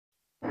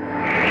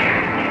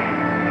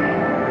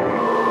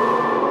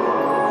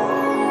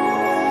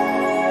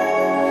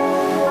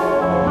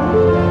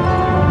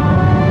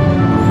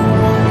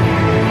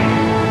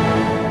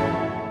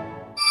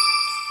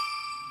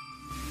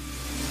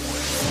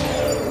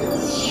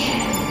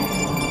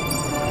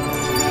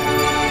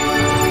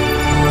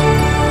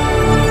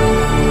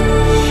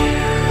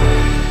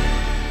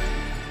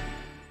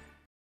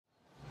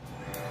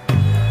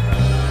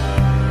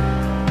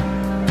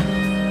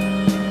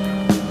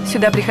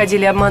Сюда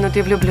приходили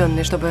обманутые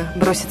влюбленные, чтобы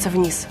броситься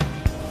вниз.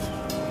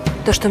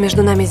 То, что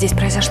между нами здесь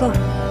произошло,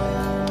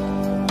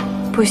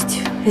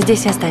 пусть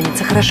здесь и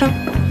останется, хорошо?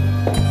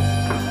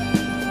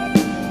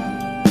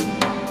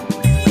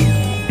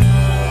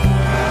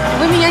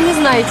 Вы меня не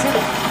знаете.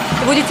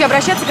 Будете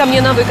обращаться ко мне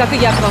на «вы», как и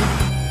я к вам.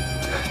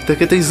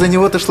 Так это из-за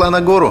него ты шла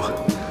на гору?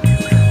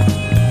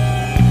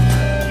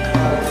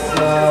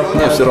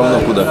 Мне все равно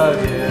куда.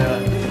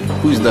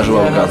 Пусть даже в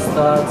Афган.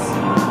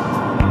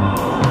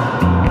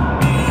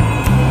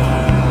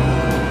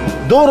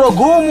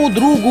 Дорогому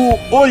другу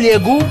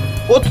Олегу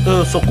от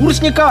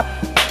сокурсника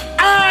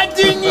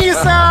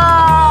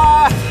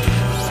Дениса!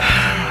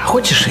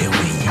 Хочешь ее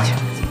увидеть?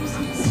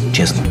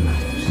 Честно.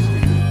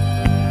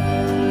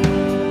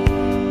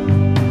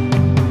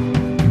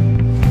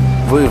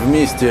 Вы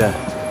вместе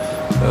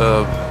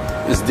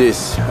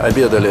здесь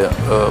обедали?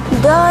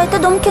 Да, это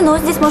дом кино,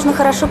 здесь можно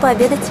хорошо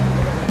пообедать.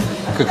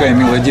 Какая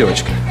милая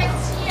девочка.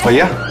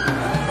 Твоя?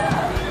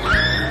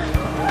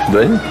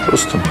 Да нет,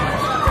 просто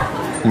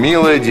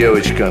Милая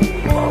девочка.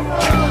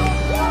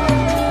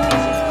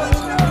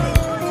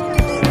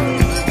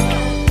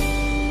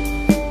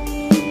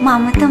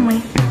 Мам, это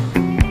мы.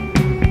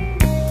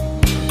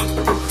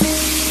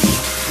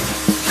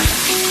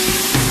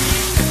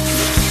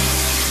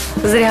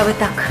 Зря вы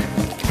так.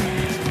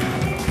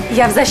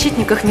 Я в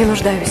защитниках не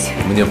нуждаюсь.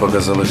 мне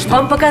показалось, что...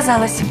 Вам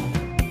показалось.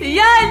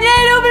 Я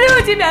не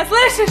люблю тебя,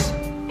 слышишь?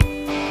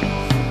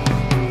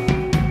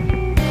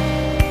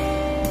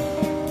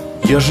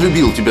 Я же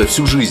любил тебя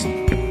всю жизнь.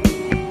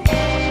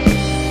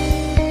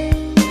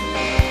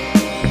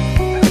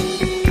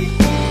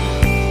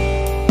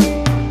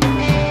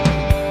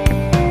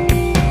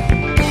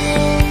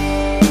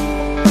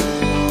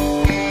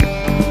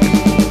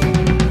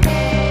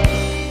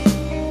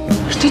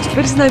 Что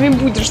теперь с нами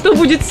будет? Что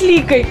будет с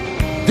Ликой?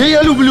 Да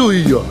я люблю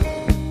ее.